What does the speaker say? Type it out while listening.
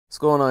What's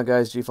going on,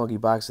 guys? G Funky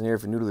Boxing here.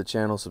 If you're new to the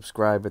channel,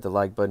 subscribe, hit the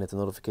like button, hit the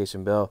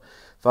notification bell.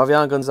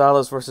 Frevian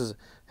Gonzalez versus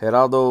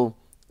Gerardo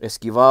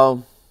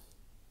Esquivel.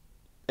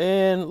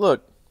 And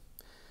look,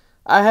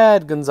 I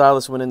had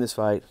Gonzalez winning this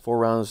fight 4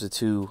 rounds to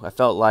 2. I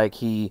felt like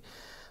he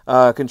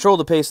controlled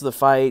the pace of the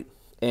fight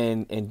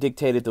and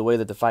dictated the way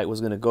that the fight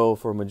was going to go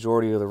for a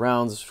majority of the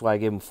rounds. That's why I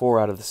gave him 4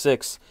 out of the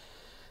 6.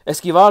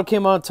 Esquivel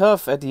came on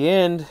tough at the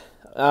end,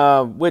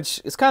 which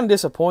is kind of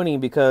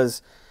disappointing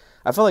because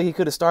I felt like he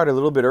could have started a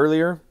little bit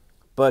earlier,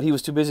 but he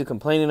was too busy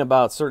complaining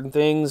about certain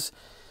things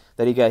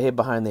that he got hit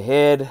behind the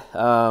head.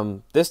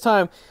 This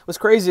time, what's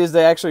crazy is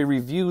they actually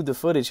reviewed the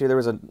footage here. There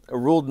was a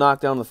ruled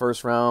knockdown in the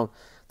first round.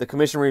 The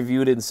commission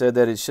reviewed it and said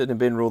that it shouldn't have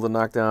been ruled a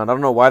knockdown. I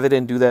don't know why they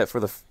didn't do that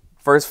for the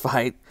first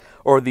fight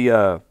or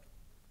the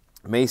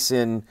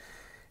Mason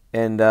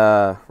and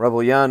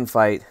Rebellion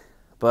fight,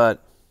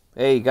 but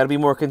hey, you got to be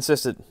more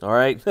consistent, all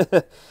right?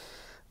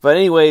 But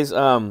anyways,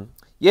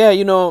 yeah,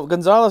 you know,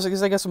 Gonzalez, I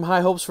guess I got some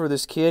high hopes for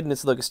this kid, and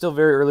it's still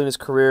very early in his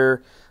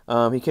career.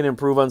 He can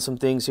improve on some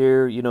things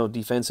here, you know,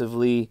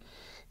 defensively.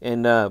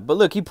 And but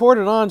look, he poured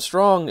it on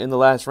strong in the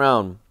last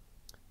round.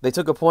 They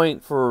took a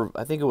point for,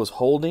 I think it was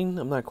holding.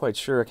 I'm not quite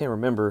sure. I can't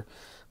remember.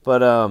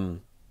 But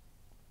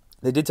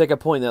they did take a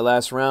point in that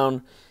last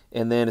round.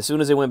 And then as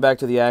soon as they went back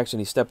to the action,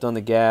 he stepped on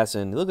the gas,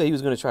 and it looked like he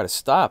was going to try to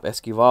stop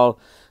Esquivel.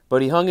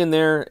 But he hung in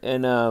there,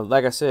 and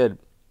like I said,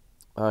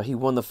 he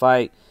won the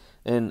fight.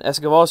 And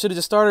Esquivel should have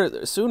just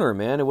started sooner,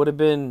 man. It would have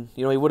been,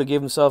 you know, he would have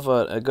given himself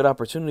a good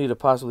opportunity to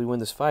possibly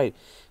win this fight,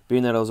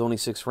 being that it was only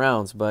 6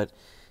 rounds. But,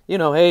 you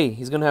know, hey,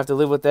 he's going to have to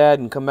live with that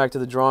and come back to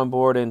the drawing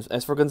board. And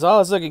as for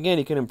Gonzalez, look, again,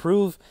 he can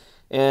improve.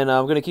 And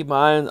I'm going to keep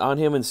my eye on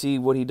him and see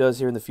what he does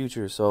here in the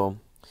future. So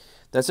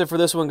that's it for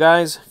this one,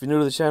 guys. If you're new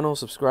to the channel,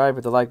 subscribe,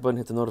 hit the like button,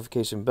 hit the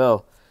notification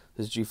bell.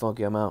 This is G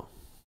Funky. I'm out.